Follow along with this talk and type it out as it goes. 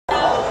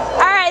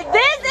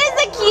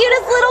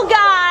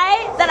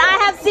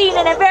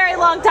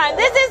long time.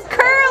 This is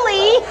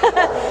Curly,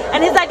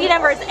 and his ID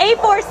number is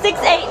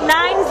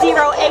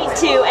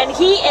A4689082, and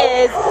he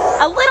is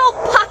a little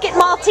pocket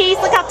Maltese.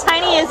 Look how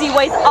tiny he is. He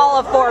weighs all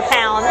of 4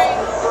 pounds.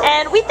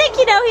 And we think,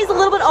 you know, he's a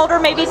little bit older,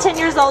 maybe 10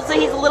 years old, so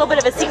he's a little bit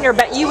of a senior,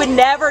 but you would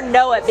never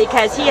know it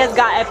because he has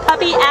got a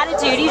puppy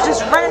attitude. He's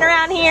just running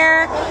around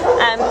here,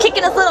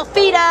 kicking his little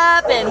feet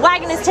up and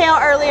wagging his tail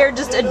earlier,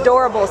 just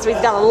adorable. So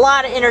he's got a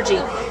lot of energy.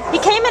 He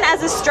came in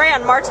as a stray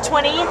on March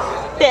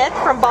 25th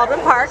from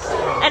Baldwin Park,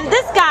 and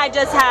this guy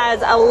just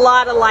has a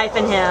lot of life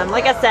in him.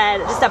 Like I said,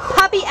 just a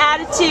puppy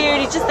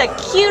attitude. He's just the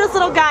cutest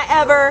little guy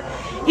ever.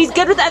 He's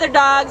good with other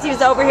dogs. He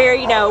was over here,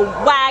 you know,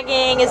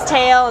 wagging his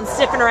tail and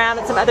sniffing around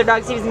at some other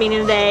dogs he was meeting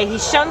today.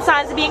 He's shown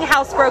signs of being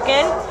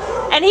housebroken,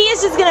 and he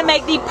is just going to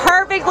make the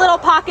perfect little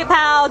pocket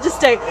pal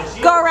just to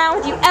go around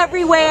with you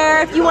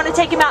everywhere if you want to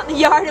take him out in the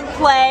yard and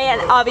play,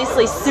 and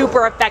obviously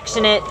super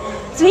affectionate.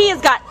 So he has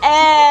got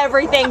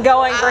everything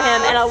going for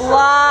him and a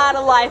lot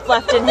of life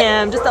left in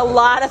him. Just a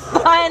lot of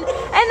fun and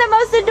the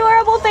most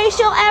adorable face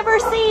you'll ever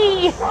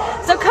see.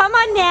 So come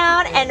on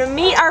down and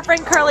meet our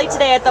friend Curly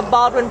today at the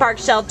Baldwin Park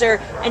shelter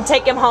and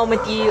take him home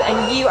with you,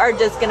 and you are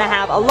just going to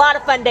have a lot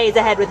of fun days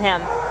ahead with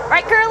him.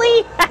 Right,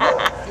 Curly?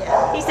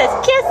 He says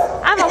kiss.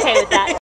 I'm okay with that.